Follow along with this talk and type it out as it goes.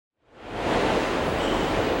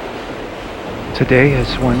Today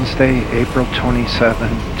is Wednesday, April 27,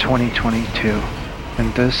 2022,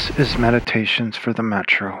 and this is Meditations for the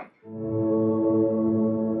Metro.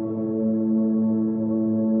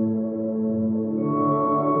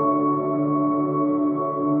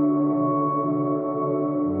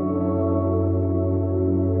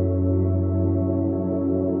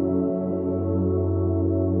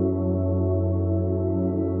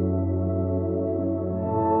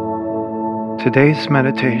 Today's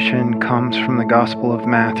meditation comes from the Gospel of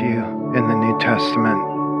Matthew in the New Testament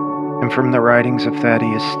and from the writings of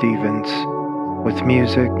Thaddeus Stevens, with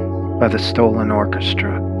music by the Stolen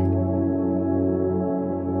Orchestra.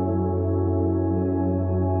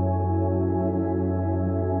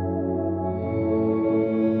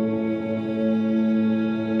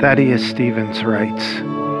 Thaddeus Stevens writes,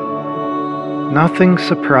 "Nothing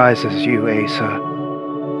surprises you, Asa.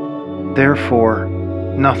 Therefore,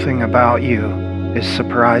 nothing about you is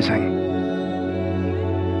surprising."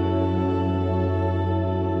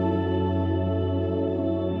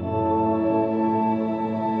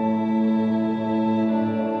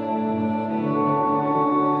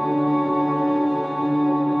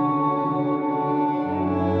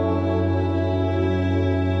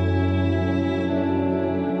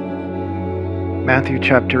 Matthew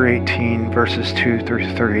chapter 18, verses 2 through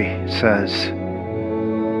 3 says,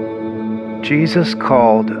 Jesus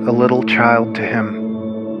called a little child to him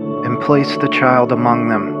and placed the child among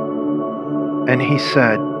them. And he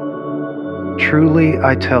said, "Truly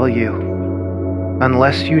I tell you,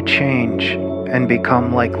 unless you change and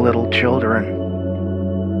become like little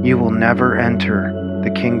children, you will never enter the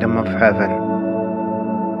kingdom of heaven."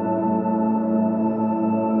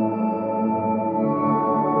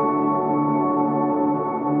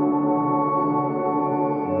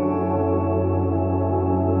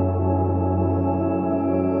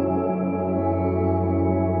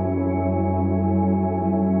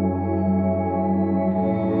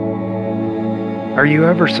 Are you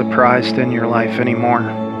ever surprised in your life anymore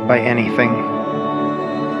by anything?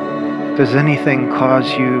 Does anything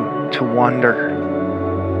cause you to wonder,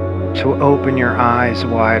 to open your eyes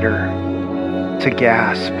wider, to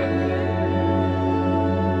gasp?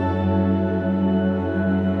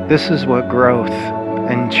 This is what growth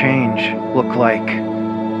and change look like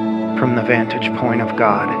from the vantage point of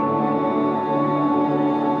God.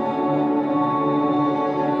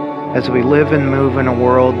 As we live and move in a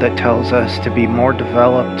world that tells us to be more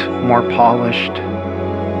developed, more polished,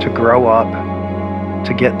 to grow up,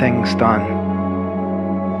 to get things done,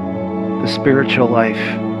 the spiritual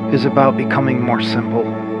life is about becoming more simple,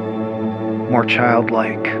 more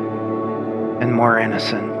childlike, and more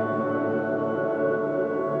innocent.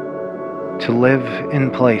 To live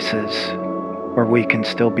in places where we can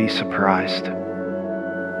still be surprised.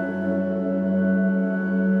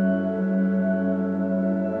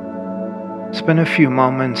 Spend a few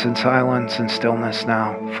moments in silence and stillness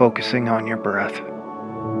now, focusing on your breath.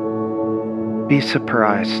 Be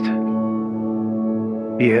surprised.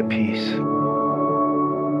 Be at peace.